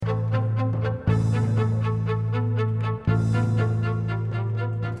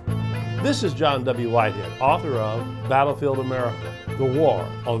This is John W. Whitehead, author of Battlefield America, The War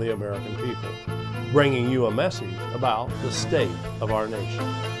on the American People, bringing you a message about the state of our nation.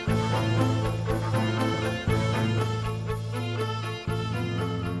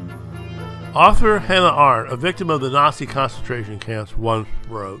 Author Hannah Arendt, a victim of the Nazi concentration camps, once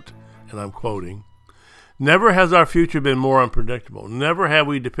wrote, and I'm quoting, "Never has our future been more unpredictable. Never have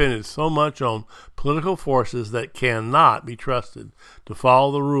we depended so much on political forces that cannot be trusted to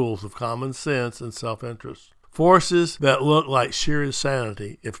follow the rules of common sense and self-interest. Forces that look like sheer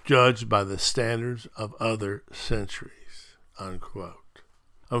insanity if judged by the standards of other centuries." Unquote.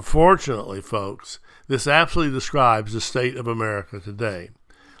 Unfortunately, folks, this absolutely describes the state of America today.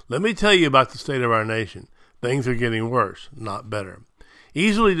 Let me tell you about the state of our nation. Things are getting worse, not better.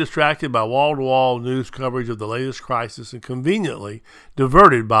 Easily distracted by wall-to-wall news coverage of the latest crisis and conveniently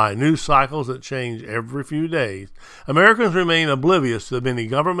diverted by news cycles that change every few days, Americans remain oblivious to the many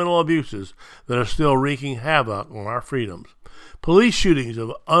governmental abuses that are still wreaking havoc on our freedoms. Police shootings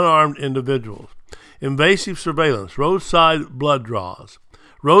of unarmed individuals, invasive surveillance, roadside blood draws,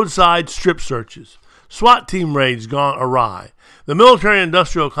 roadside strip searches, SWAT team raids gone awry, the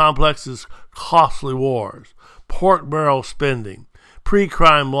military-industrial complex's costly wars, pork barrel spending,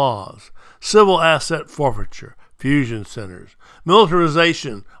 pre-crime laws, civil asset forfeiture, fusion centers,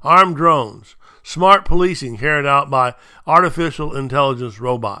 militarization, armed drones, smart policing carried out by artificial intelligence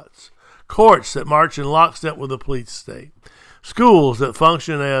robots, courts that march in lockstep with the police state, schools that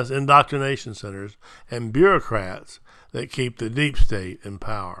function as indoctrination centers, and bureaucrats that keep the deep state in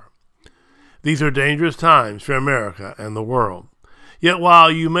power. These are dangerous times for America and the world. Yet while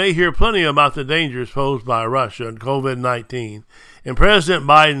you may hear plenty about the dangers posed by Russia and COVID-19 in President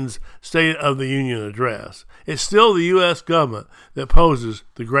Biden's State of the Union address, it's still the U.S. government that poses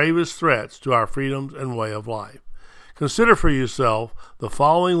the gravest threats to our freedoms and way of life. Consider for yourself the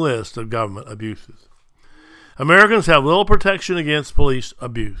following list of government abuses. Americans have little protection against police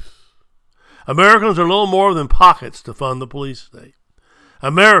abuse. Americans are little more than pockets to fund the police state.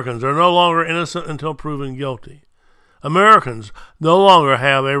 Americans are no longer innocent until proven guilty. Americans no longer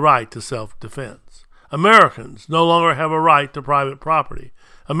have a right to self-defense. Americans no longer have a right to private property.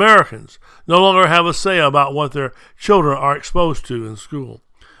 Americans no longer have a say about what their children are exposed to in school.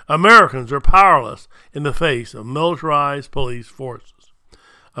 Americans are powerless in the face of militarized police forces.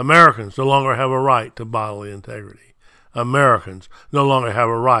 Americans no longer have a right to bodily integrity. Americans no longer have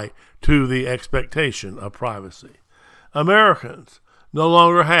a right to the expectation of privacy. Americans no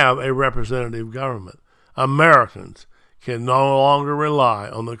longer have a representative government. Americans can no longer rely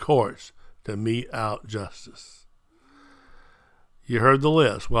on the courts to mete out justice. You heard the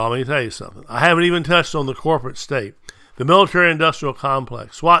list. Well, let me tell you something. I haven't even touched on the corporate state, the military-industrial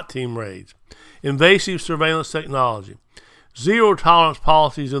complex, SWAT team raids, invasive surveillance technology, zero-tolerance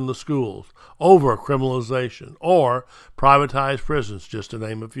policies in the schools, over-criminalization, or privatized prisons, just to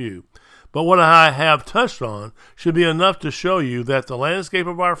name a few. But what I have touched on should be enough to show you that the landscape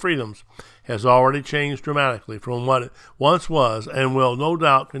of our freedoms has already changed dramatically from what it once was and will no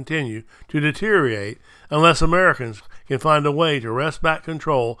doubt continue to deteriorate unless Americans can find a way to wrest back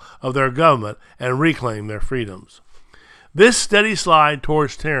control of their government and reclaim their freedoms. This steady slide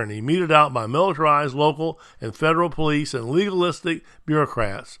towards tyranny, meted out by militarized local and federal police and legalistic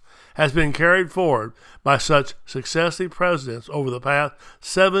bureaucrats, has been carried forward by such successive presidents over the past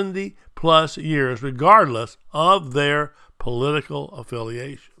 70-plus years, regardless of their political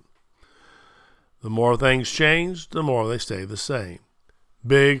affiliation. The more things change, the more they stay the same.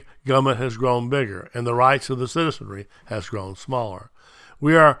 Big government has grown bigger, and the rights of the citizenry has grown smaller.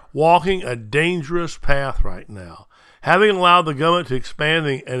 We are walking a dangerous path right now. Having allowed the government to expand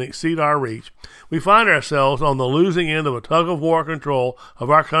and exceed our reach, we find ourselves on the losing end of a tug-of-war control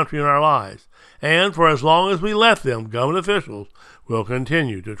of our country and our lives. And for as long as we let them, government officials will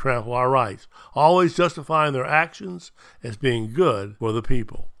continue to trample our rights, always justifying their actions as being good for the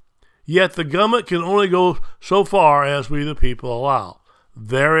people. Yet the government can only go so far as we the people allow.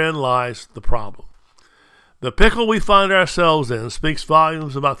 Therein lies the problem. The pickle we find ourselves in speaks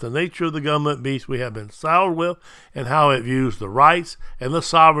volumes about the nature of the government beast we have been saddled with and how it views the rights and the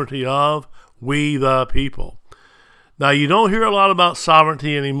sovereignty of we the people. Now, you don't hear a lot about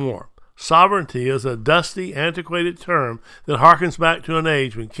sovereignty anymore. Sovereignty is a dusty, antiquated term that harkens back to an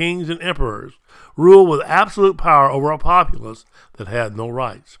age when kings and emperors ruled with absolute power over a populace that had no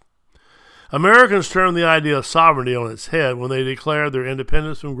rights. Americans turned the idea of sovereignty on its head when they declared their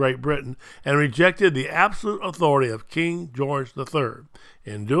independence from Great Britain and rejected the absolute authority of King George III.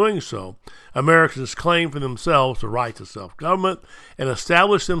 In doing so, Americans claimed for themselves the right to self-government and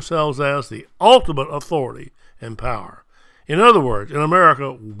established themselves as the ultimate authority and power. In other words, in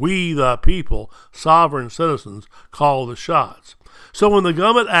America, we the people, sovereign citizens, call the shots. So when the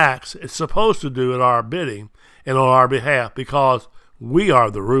government acts, it's supposed to do at our bidding and on our behalf because we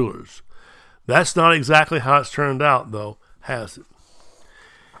are the rulers. That's not exactly how it's turned out, though, has it?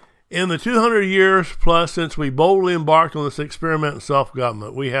 In the 200 years plus since we boldly embarked on this experiment in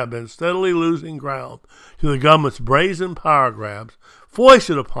self-government, we have been steadily losing ground to the government's brazen power grabs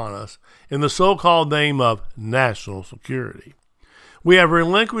foisted upon us in the so-called name of national security. We have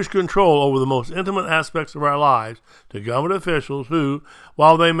relinquished control over the most intimate aspects of our lives to government officials who,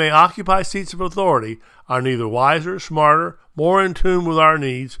 while they may occupy seats of authority, are neither wiser, smarter, more in tune with our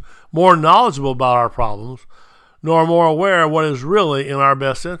needs, more knowledgeable about our problems, nor more aware of what is really in our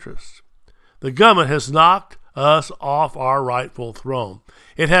best interests. The government has knocked us off our rightful throne.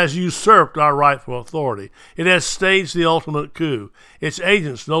 It has usurped our rightful authority. It has staged the ultimate coup. Its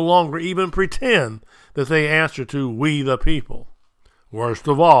agents no longer even pretend that they answer to we the people. Worst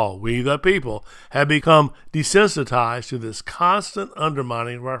of all, we the people have become desensitized to this constant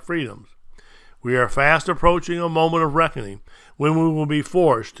undermining of our freedoms. We are fast approaching a moment of reckoning when we will be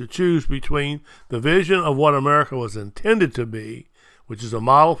forced to choose between the vision of what America was intended to be, which is a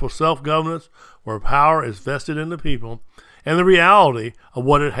model for self-governance where power is vested in the people, and the reality of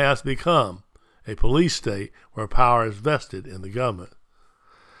what it has become, a police state where power is vested in the government.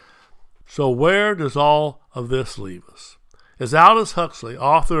 So where does all of this leave us? As Aldous Huxley,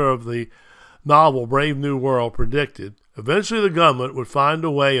 author of the novel Brave New World, predicted, eventually the government would find a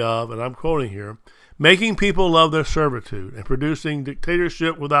way of, and I'm quoting here, making people love their servitude and producing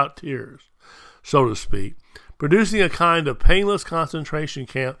dictatorship without tears, so to speak, producing a kind of painless concentration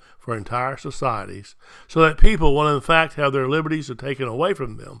camp for entire societies, so that people will in fact have their liberties taken away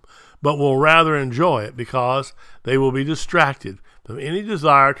from them, but will rather enjoy it because they will be distracted from any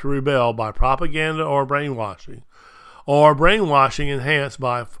desire to rebel by propaganda or brainwashing enhanced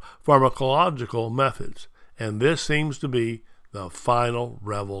by pharmacological methods. And this seems to be the final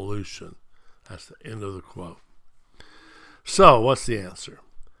revolution. That's the end of the quote. So, what's the answer?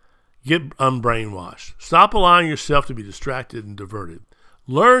 Get unbrainwashed. Stop allowing yourself to be distracted and diverted.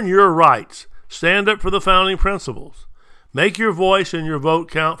 Learn your rights. Stand up for the founding principles. Make your voice and your vote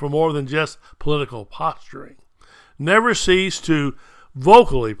count for more than just political posturing. Never cease to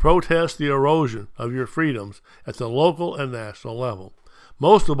vocally protest the erosion of your freedoms at the local and national level.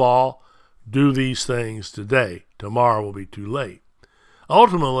 Most of all, do these things today. Tomorrow will be too late.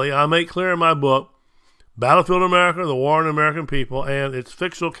 Ultimately, I make clear in my book, Battlefield America, The War on the American People, and its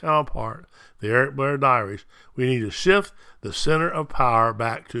fictional counterpart, The Eric Blair Diaries, we need to shift the center of power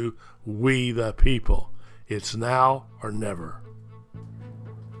back to we the people. It's now or never.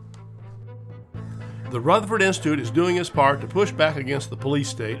 The Rutherford Institute is doing its part to push back against the police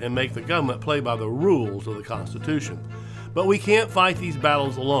state and make the government play by the rules of the Constitution. But we can't fight these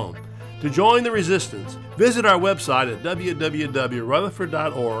battles alone. To join the resistance, visit our website at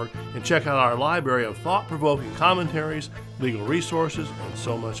www.rutherford.org and check out our library of thought-provoking commentaries, legal resources, and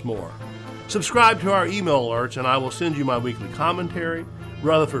so much more. Subscribe to our email alerts and I will send you my weekly commentary,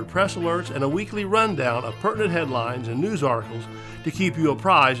 Rutherford Press alerts, and a weekly rundown of pertinent headlines and news articles to keep you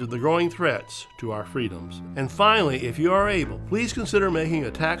apprised of the growing threats to our freedoms. And finally, if you are able, please consider making a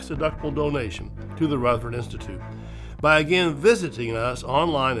tax-deductible donation to the Rutherford Institute by again visiting us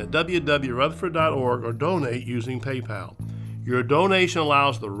online at www.rutherford.org or donate using PayPal. Your donation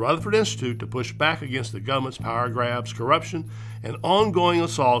allows the Rutherford Institute to push back against the government's power grabs, corruption, and ongoing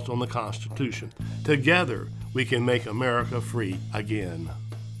assaults on the Constitution. Together, we can make America free again.